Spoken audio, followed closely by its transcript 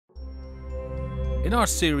In our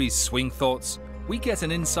series Swing Thoughts, we get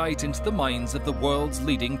an insight into the minds of the world's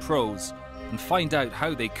leading pros and find out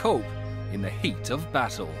how they cope in the heat of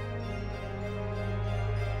battle.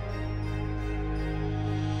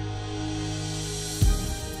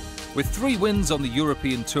 With 3 wins on the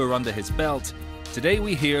European Tour under his belt, today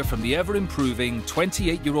we hear from the ever-improving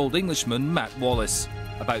 28-year-old Englishman Matt Wallace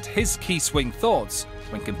about his key swing thoughts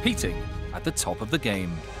when competing at the top of the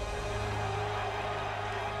game.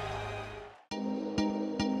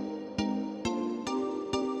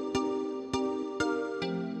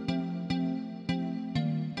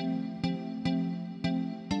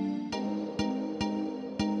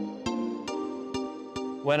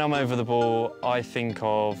 When I'm over the ball, I think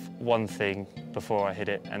of one thing before I hit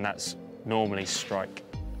it, and that's normally strike.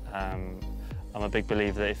 I'm a big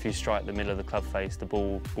believer that if you strike the middle of the club face, the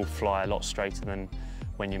ball will fly a lot straighter than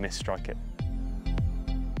when you misstrike it.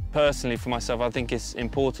 Personally, for myself, I think it's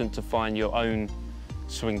important to find your own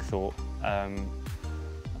swing thought.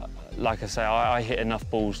 Like I say, I hit enough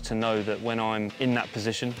balls to know that when I'm in that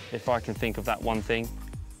position, if I can think of that one thing,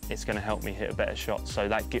 it's going to help me hit a better shot, so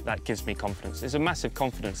that gives me confidence. It's a massive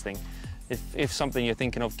confidence thing. If something you're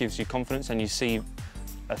thinking of gives you confidence and you see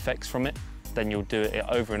effects from it, then you'll do it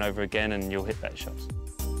over and over again and you'll hit better shots.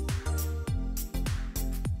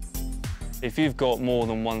 If you've got more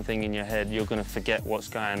than one thing in your head, you're going to forget what's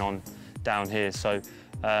going on down here. So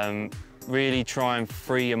really try and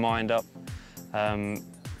free your mind up,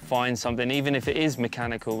 find something, even if it is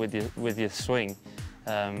mechanical with your swing,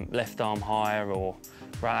 left arm higher or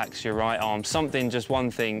relax your right arm, something, just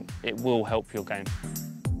one thing, it will help your game.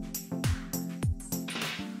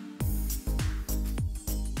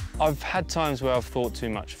 I've had times where I've thought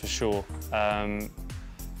too much, for sure,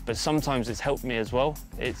 but sometimes it's helped me as well.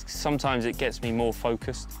 Sometimes it gets me more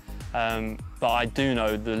focused, but I do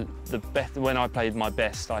know when I played my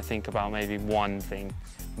best, I think about maybe one thing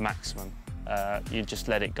maximum. You just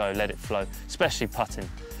let it go, let it flow, especially putting.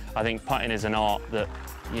 I think putting is an art that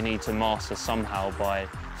you need to master somehow by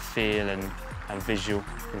feel and visual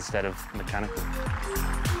instead of mechanical.